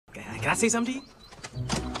Can I say something to you?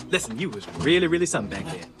 Listen, you was really something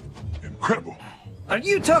back there. Incredible. Are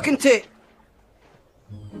you talking to...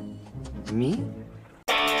 me?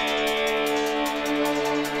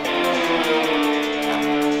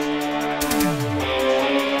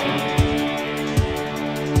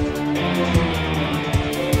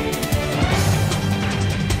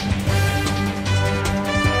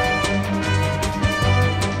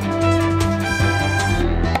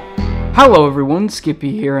 Hello everyone,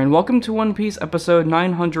 Skippy here, and welcome to One Piece episode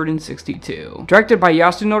 962, directed by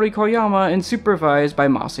Yasunori Koyama and supervised by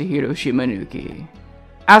Masahiro Shimanuki.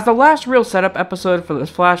 As the last real setup episode for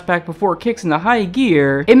this flashback before it kicks into high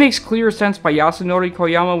gear, it makes clear sense by Yasunori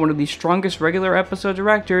Koyama, one of the strongest regular episode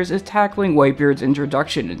directors, is tackling Whitebeard's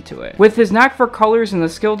introduction into it, with his knack for colors and the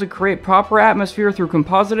skill to create proper atmosphere through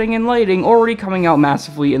compositing and lighting already coming out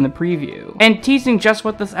massively in the preview, and teasing just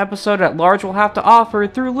what this episode at large will have to offer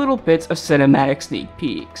through little bits of cinematic sneak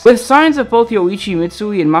peeks. With signs of both Yoichi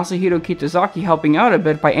Mitsui and Masahiro Kitazaki helping out a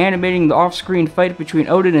bit by animating the off-screen fight between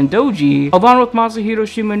Oden and Doji, along with Masahiro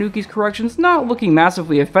Shimanuki's corrections not looking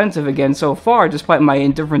massively offensive again so far despite my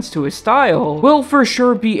indifference to his style, we'll for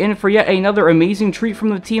sure be in for yet another amazing treat from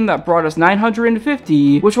the team that brought us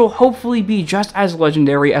 950, which will hopefully be just as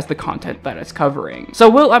legendary as the content that it's covering. So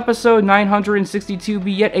will episode 962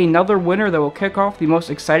 be yet another winner that will kick off the most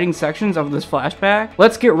exciting sections of this flashback?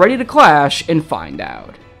 Let's get ready to clash and find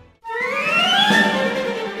out.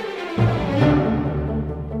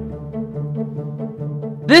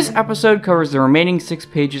 This episode covers the remaining 6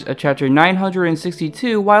 pages of chapter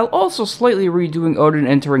 962 while also slightly redoing Oden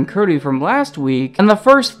entering Kuri from last week, and the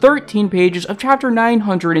first 13 pages of chapter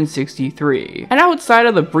 963. And outside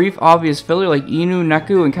of the brief obvious filler like Inu,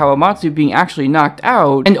 Neku, and Kawamatsu being actually knocked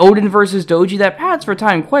out, and Oden versus Doji that pads for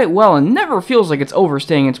time quite well and never feels like it's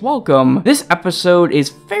overstaying its welcome, this episode is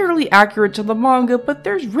fairly accurate to the manga, but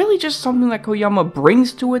there's really just something that Koyama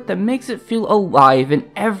brings to it that makes it feel alive in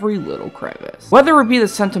every little crevice. Whether it be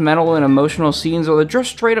the sentimental and emotional scenes or the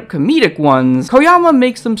just straight up comedic ones, Koyama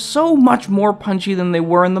makes them so much more punchy than they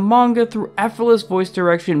were in the manga through effortless voice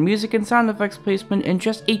direction, music and sound effects placement, and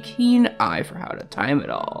just a keen eye for how to time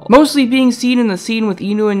it all. Mostly being seen in the scene with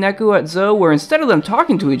Inu and Neku at Zou, where instead of them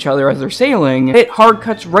talking to each other as they're sailing, it hard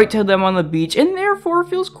cuts right to them on the beach and therefore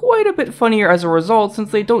feels quite a bit funnier as a result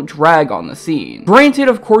since they don't drag on the scene. Granted,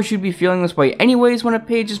 of course you'd be feeling this way anyways when a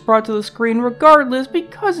page is brought to the screen regardless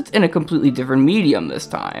because it's in a completely different medium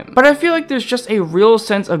this time. But I feel like there's just a real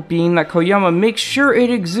sense of being that Koyama makes sure it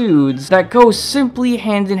exudes that goes simply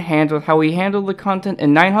hand in hand with how he handled the content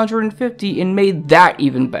in 950 and made that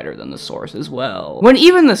even better than the source as well. When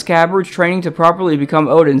even the SCABBARDS training to properly become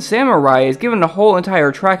Oden's samurai is given a whole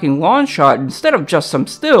entire tracking launch shot instead of just some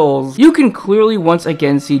stills, you can clearly once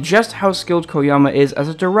again see just how skilled Koyama is as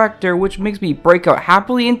a director, which makes me break out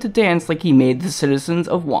happily into dance like he made the citizens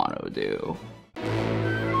of Wano do.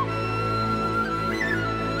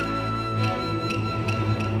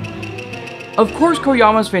 Of course,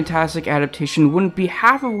 Koyama's fantastic adaptation wouldn't be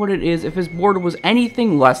half of what it is if his board was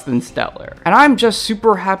anything less than stellar, and I'm just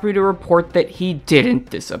super happy to report that he didn't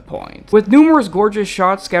disappoint. With numerous gorgeous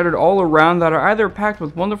shots scattered all around that are either packed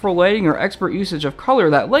with wonderful lighting or expert usage of color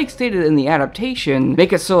that, like stated in the adaptation,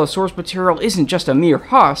 make it so the source material isn't just a mere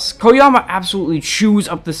husk, Koyama absolutely chews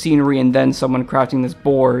up the scenery and then some when crafting this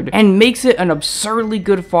board, and makes it an absurdly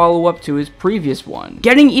good follow-up to his previous one,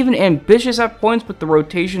 getting even ambitious at points with the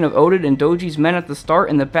rotation of Oden and Doji's men at the start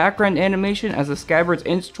and the background animation as the SCABBARDS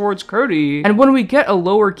inch towards Kuri, and when we get a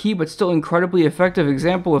lower key but still incredibly effective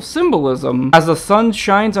example of symbolism, as the sun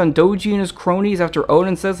shines on Doji and his cronies after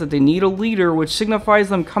Oden says that they need a leader, which signifies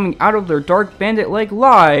them coming out of their dark bandit-like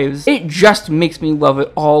lives, it just makes me love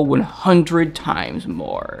it all 100 times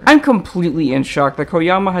more. I'm completely in shock that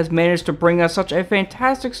Koyama has managed to bring us such a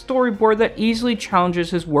fantastic storyboard that easily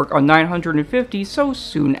challenges his work on 950 so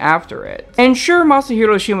soon after it. And sure,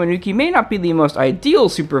 Masahiro Shimanuki may not be the most ideal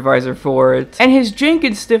supervisor for it, and his jank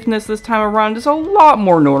and stiffness this time around is a lot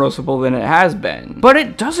more noticeable than it has been, but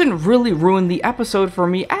it doesn't really ruin the episode for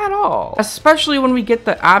me at all, especially when we get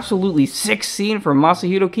the absolutely sick scene from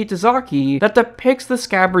Masahiro Kitazaki that depicts the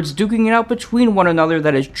SCABBARDS duking it out between one another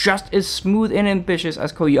that is just as smooth and ambitious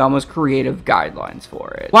as Koyama's creative guidelines for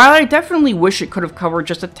it. While I definitely wish it could have covered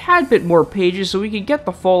just a tad bit more pages so we could get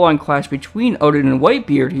the full-on clash between Oden and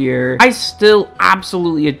Whitebeard here, I still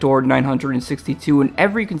absolutely adored 962 in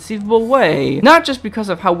every conceivable way, not just because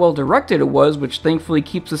of how well directed it was, which thankfully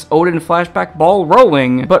keeps this Oden flashback ball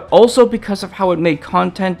rolling, but also because of how it made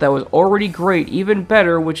content that that was already great even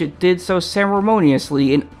better, which it did so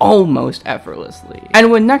ceremoniously and almost effortlessly.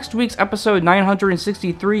 And when next week's episode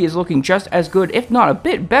 963 is looking just as good, if not a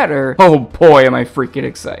bit better, oh boy am I freaking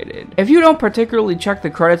excited. If you don't particularly check the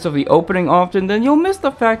credits of the opening often, then you'll miss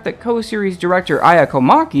the fact that co-series director Aya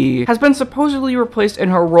Komaki has been supposedly replaced in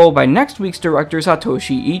her role by next week's director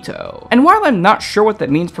Satoshi Ito. And while I'm not sure what that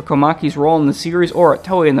means for Komaki's role in the series or at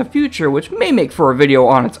Toei in the future, which may make for a video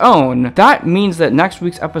on its own, that means that next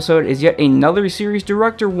week's episode is yet another series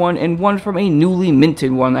director one, and one from a newly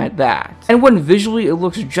minted one at that. And when visually it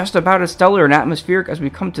looks just about as stellar and atmospheric as we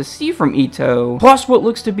come to see from Ito, plus what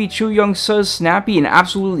looks to be Chu Young-su's snappy and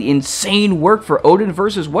absolutely insane work for Odin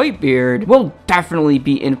vs. Whitebeard, we'll definitely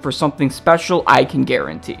be in for something special, I can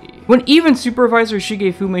guarantee. When even Supervisor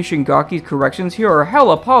Shigefume Shingaki's corrections here are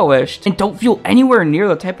hella polished, and don't feel anywhere near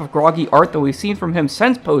the type of groggy art that we've seen from him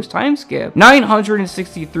since post-time skip,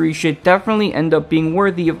 963 should definitely end up being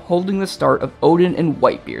worthy of holding the start of Odin and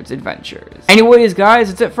Whitebeard's adventures. Anyways guys,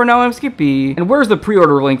 that's it for now. I'm Skippy, and where's the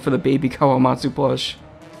pre-order link for the Baby Kawamatsu plush?